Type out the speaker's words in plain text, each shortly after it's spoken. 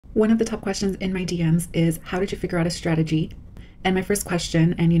One of the top questions in my DMs is, how did you figure out a strategy? And my first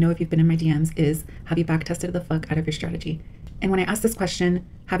question, and you know if you've been in my DMs, is, have you backtested the fuck out of your strategy? And when I ask this question,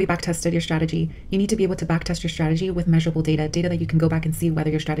 have you backtested your strategy? You need to be able to backtest your strategy with measurable data that you can go back and see whether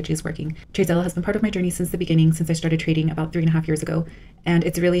your strategy is working. TradeZella has been part of my journey since the beginning, since I started trading about 3.5 years ago. And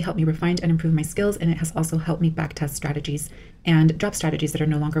it's really helped me refine and improve my skills. And it has also helped me backtest strategies and drop strategies that are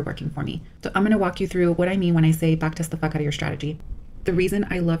no longer working for me. So I'm going to walk you through what I mean when I say backtest the fuck out of your strategy. The reason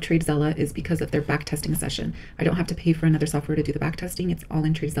I love TradeZella is because of their backtesting session. I don't have to pay for another software to do the backtesting. It's all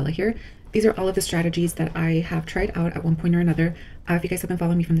in TradeZella here. These are all of the strategies that I have tried out at one point or another. If you guys have been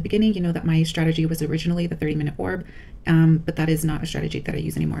following me from the beginning, you know that my strategy was originally the 30-minute orb, but that is not a strategy that I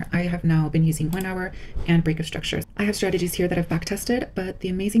use anymore. I have now been using 1 hour and break of structures. I have strategies here that I've backtested, but the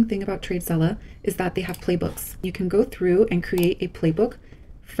amazing thing about TradeZella is that they have playbooks. You can go through and create a playbook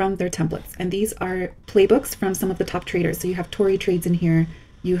from their templates. And these are playbooks from some of the top traders. So you have Tori Trades in here,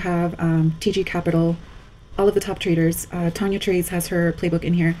 you have TG Capital, all of the top traders. Tanya Trades has her playbook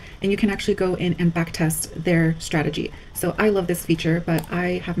in here, and you can actually go in and backtest their strategy. So I love this feature, but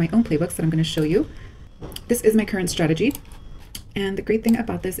I have my own playbooks that I'm going to show you. This is my current strategy. And the great thing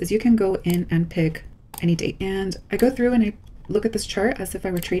about this is you can go in and pick any date. And I go through and I look at this chart as if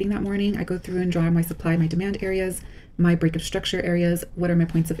I were trading that morning. I go through and draw my supply, my demand areas, my break of structure areas, what are my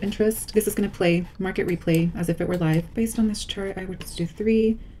points of interest. This is going to play market replay as if it were live. Based on this chart, I would just do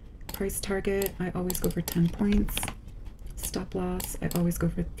 3. Price target, I always go for 10 points. Stop loss, I always go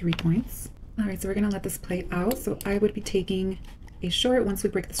for 3 points. All right, so we're going to let this play out. So I would be taking a short once we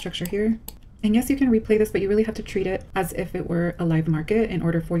break the structure here. And yes, you can replay this, but you really have to treat it as if it were a live market in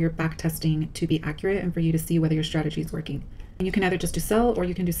order for your back testing to be accurate and for you to see whether your strategy is working. And you can either just do sell, or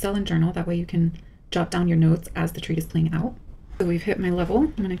you can do sell and journal. That way you can jot down your notes as the trade is playing out. So we've hit my level.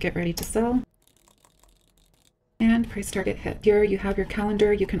 I'm going to get ready to sell. And price target hit. Here you have your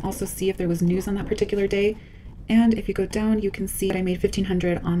calendar. You can also see if there was news on that particular day. And if you go down, you can see that I made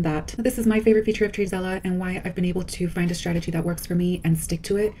 1,500 on that. This is my favorite feature of TradeZella and why I've been able to find a strategy that works for me and stick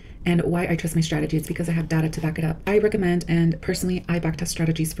to it, and why I trust my strategy. It's because I have data to back it up. I recommend, and personally, I backtest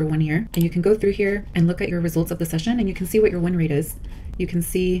strategies for 1 year. And you can go through here and look at your results of the session, and you can see what your win rate is. You can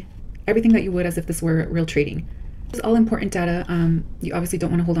see everything that you would as if this were real trading. This is all important data. You obviously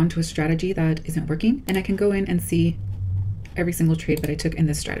don't want to hold on to a strategy that isn't working. And I can go in and see every single trade that I took in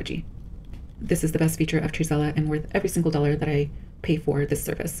this strategy. This is the best feature of TradeZella and worth every single dollar that I pay for this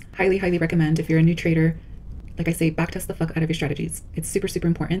service. Highly, highly recommend. If you're a new trader, like I say, backtest the fuck out of your strategies. It's super, super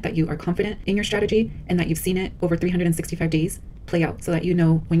important that you are confident in your strategy and that you've seen it over 365 days play out, so that you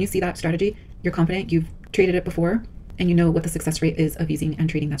know when you see that strategy, you're confident, you've traded it before, and you know what the success rate is of using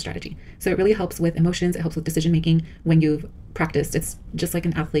and trading that strategy. So it really helps with emotions. It helps with decision making when you've practiced. It's just like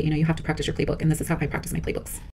an athlete, you know, you have to practice your playbook, and this is how I practice my playbooks.